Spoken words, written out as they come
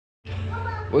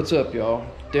What's up, y'all?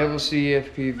 Devil C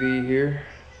FPV here,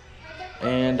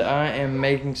 and I am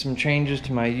making some changes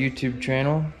to my YouTube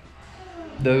channel.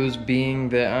 Those being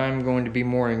that I'm going to be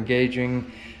more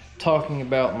engaging, talking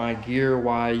about my gear,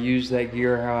 why I use that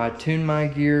gear, how I tune my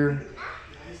gear.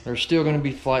 There's still going to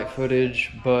be flight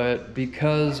footage, but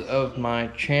because of my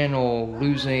channel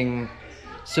losing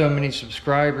so many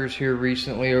subscribers here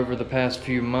recently over the past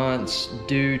few months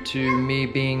due to me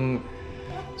being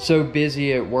so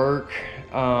busy at work,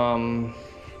 I'm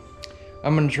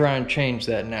gonna try and change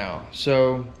that now.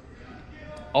 So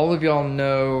all of y'all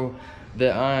know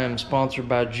that I am sponsored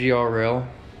by GRL.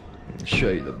 Let me show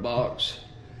you the box.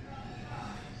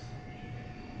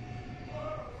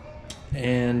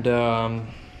 And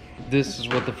this is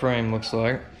what the frame looks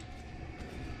like.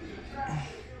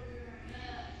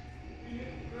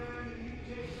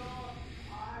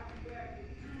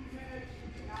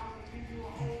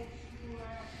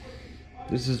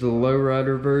 This is the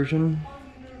Lowrider version.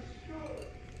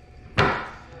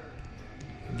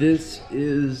 This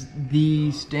is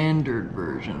the standard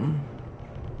version.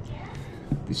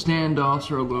 The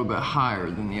standoffs are a little bit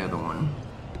higher than the other one.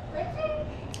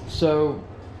 So,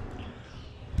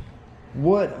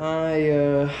 what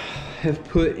I have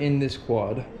put in this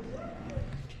quad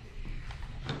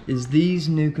is these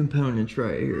new components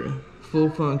right here. Full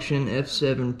function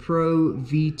F7 Pro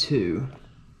V2.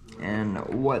 And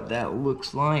what that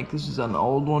looks like, this is an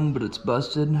old one, but it's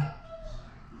busted.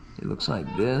 It looks like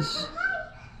this.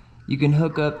 You can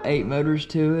hook up 8 motors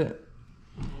to it,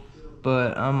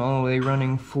 but I'm only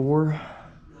running 4.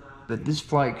 But this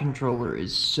flight controller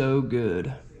is so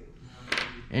good.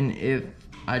 And if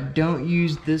I don't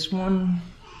use this one,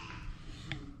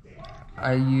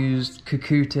 I used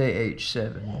Kakute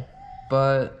H7.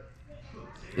 But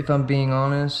if I'm being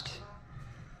honest,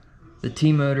 the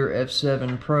T-Motor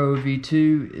F7 Pro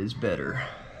V2 is better.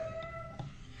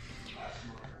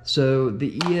 So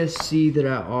the ESC that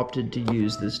I opted to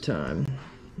use this time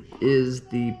is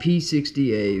the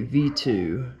P60A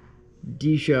V2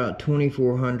 D-Shot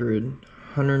 2400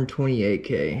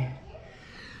 128K.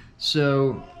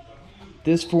 So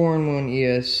this 4-in-1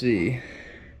 ESC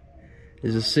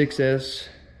is a 6S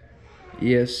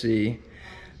ESC.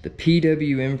 The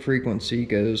PWM frequency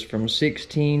goes from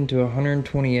 16 to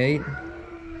 128.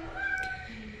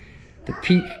 The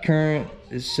peak current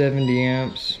is 70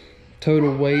 amps.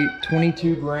 Total weight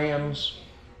 22 grams.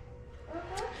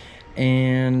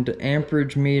 And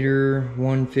amperage meter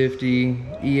 150.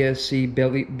 ESC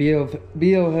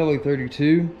BL Heli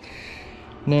 32.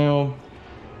 Now,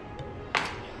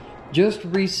 just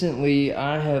recently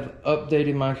I have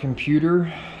updated my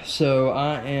computer, so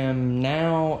I am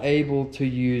now able to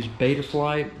use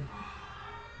BETAFLIGHT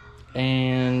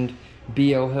and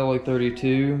BL Heli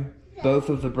 32, both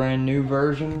of the brand new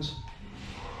versions.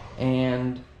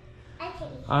 And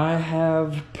I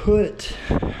have put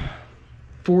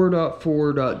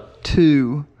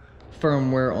 4.4.2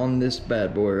 firmware on this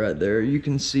bad boy right there. You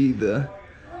can see the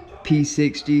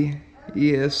P60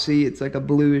 ESC, it's like a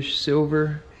bluish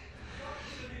silver.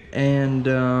 And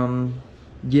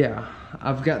yeah,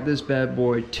 I've got this bad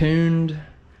boy tuned,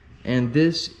 and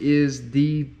this is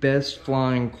the best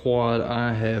flying quad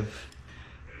I have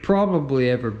probably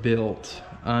ever built.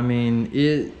 I mean,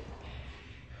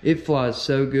 it flies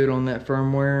so good on that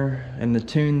firmware, and the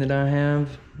tune that I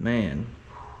have, man.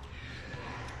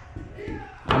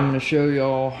 I'm gonna show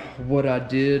y'all what I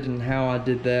did and how I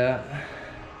did that.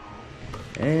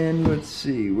 And let's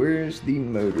see, where's the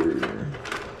motor?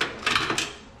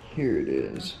 Here it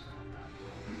is.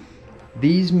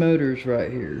 These motors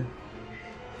right here,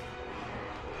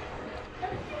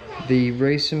 the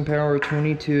RCINPOWER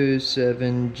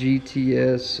 2207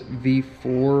 GTS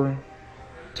V4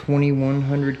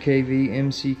 2100 kV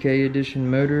MCK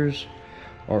edition motors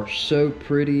are so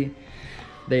pretty.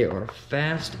 They are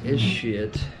fast as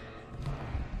shit.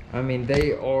 I mean,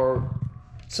 they are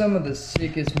some of the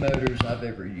sickest motors I've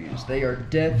ever used. They are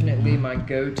definitely my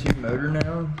go-to motor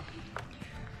now.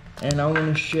 And I want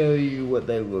to show you what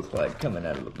they look like coming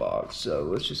out of the box. So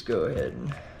let's just go ahead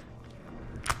and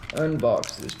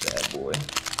unbox this bad boy.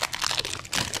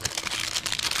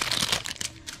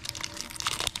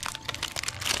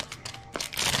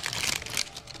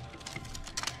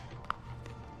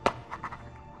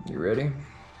 You ready?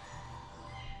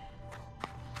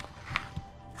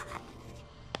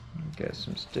 Got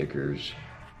some stickers.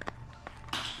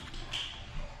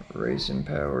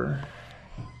 RCINPOWER.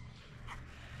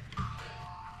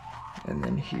 And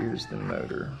then here's the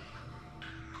motor.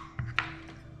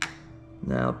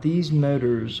 Now these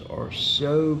motors are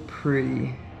so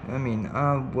pretty. I mean,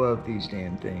 I love these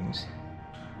damn things.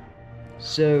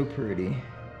 So pretty.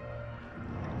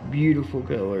 Beautiful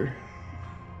color.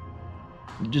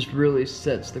 It just really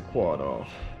sets the quad off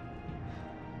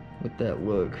with that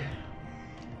look.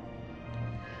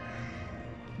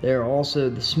 They're also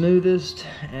the smoothest,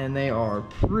 and they are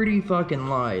pretty fucking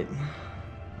light.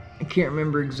 I can't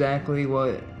remember exactly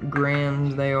what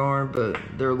grams they are, but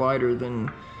they're lighter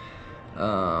than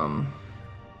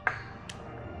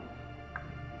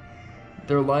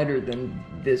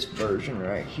this version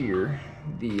right here,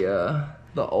 the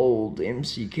old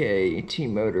MCK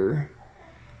T-Motor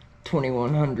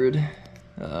 2100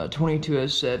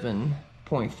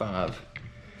 2207.5,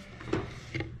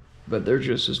 but they're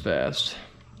just as fast.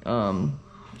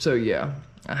 So yeah,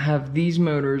 I have these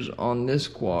motors on this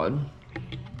quad,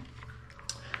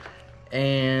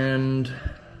 and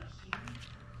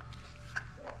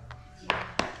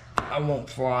I won't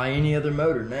fly any other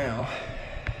motor now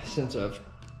since I've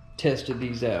tested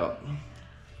these out.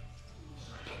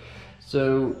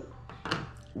 So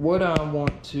what I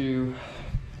want to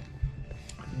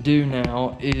do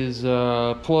now is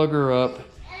plug her up,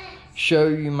 show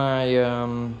you my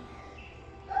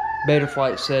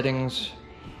BETAFLIGHT settings,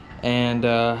 and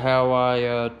how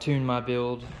I tune my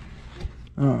build.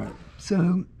 Alright,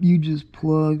 so you just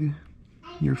plug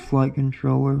your flight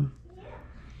controller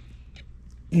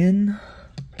in,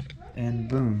 and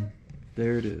boom,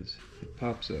 there it is. It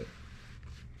pops up.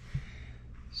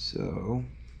 So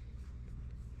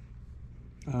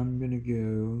I'm gonna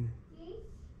go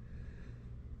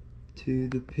to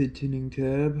the PID tuning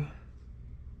tab,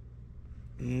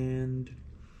 and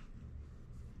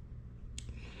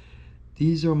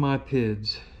these are my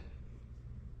PIDs.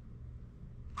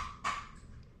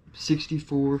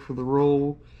 64 for the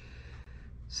roll,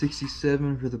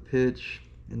 67 for the pitch,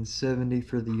 and 70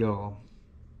 for the yaw.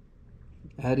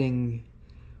 Adding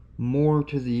more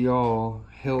to the yaw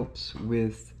helps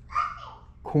with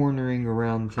cornering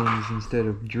around things instead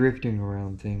of drifting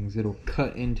around things. It'll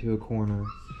cut into a corner.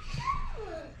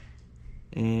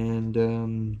 And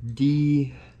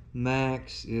D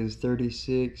max is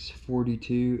 36,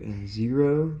 42, and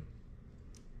 0.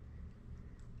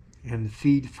 And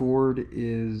feed forward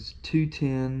is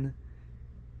 210,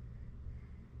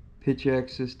 pitch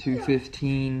axis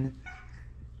 215,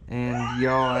 and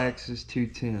yaw axis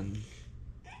 210.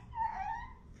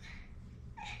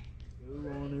 Go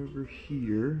on over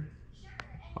here.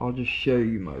 I'll just show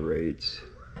you my rates.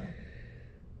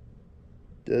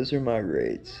 Those are my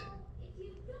rates.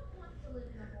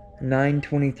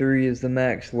 923 is the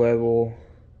max level,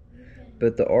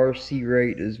 but the RC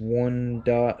rate is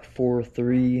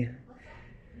 1.43,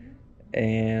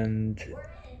 and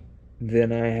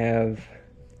then I have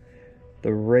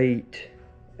the rate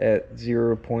at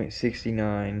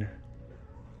 0.69,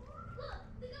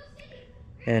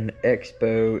 and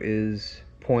expo is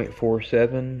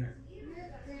 0.47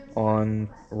 on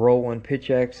roll and pitch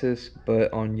axis,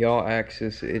 but on yaw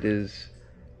axis it is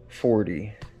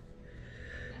 40.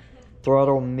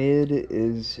 Throttle mid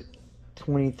is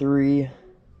 23,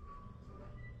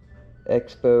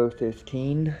 expo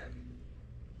 15.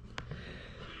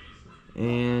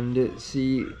 And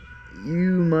see, you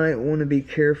might want to be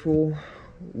careful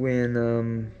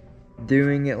when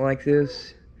doing it like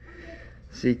this.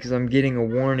 See, because I'm getting a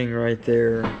warning right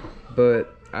there,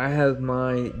 but I have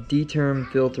my D-term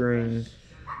filtering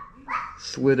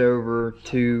slid over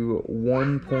to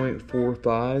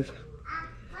 1.45.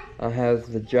 I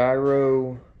have the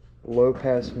gyro low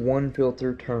pass 1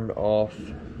 filter turned off.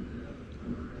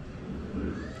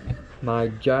 My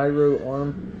gyro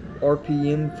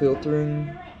RPM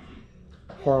filtering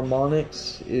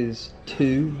harmonics is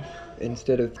 2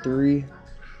 instead of 3.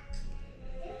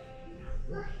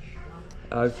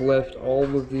 I've left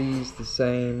all of these the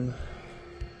same,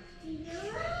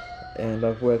 and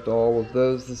I've left all of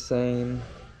those the same.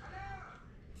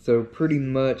 So pretty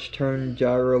much turn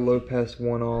gyro low pass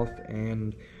 1 off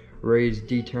and raise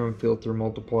D-term filter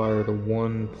multiplier to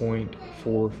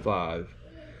 1.45.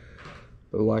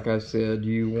 But like I said,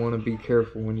 you want to be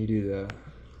careful when you do that.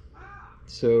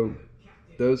 So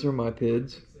those are my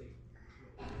PIDs.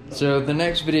 So the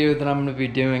next video that I'm going to be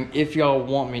doing, if y'all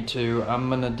want me to, I'm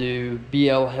going to do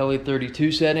BL Heli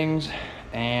 32 settings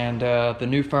and the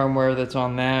new firmware that's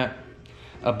on that,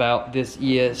 about this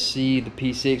ESC, the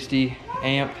P60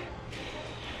 amp.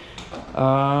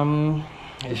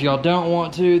 If y'all don't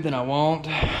want to, then I won't.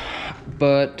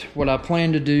 But what I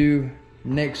plan to do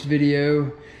next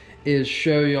video is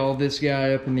show y'all this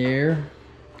guy up in the air.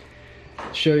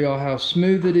 Show y'all how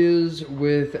smooth it is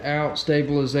without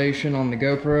stabilization on the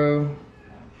GoPro.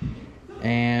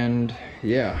 And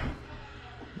yeah.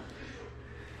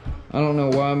 I don't know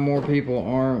why more people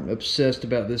aren't obsessed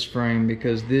about this frame,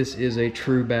 because this is a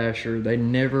true basher. They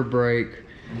never break,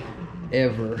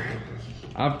 ever.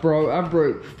 I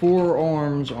broke 4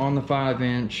 arms on the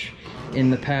 5-inch in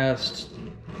the past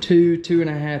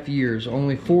 2.5 years.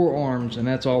 Only 4 arms, and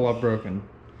that's all I've broken.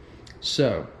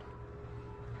 So,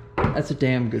 that's a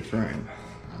damn good frame.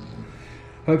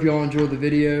 Hope y'all enjoyed the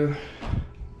video.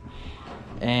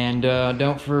 And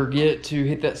don't forget to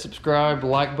hit that subscribe,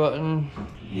 like button,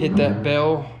 hit that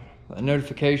bell, that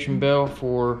notification bell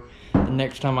for the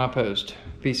next time I post.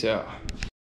 Peace out.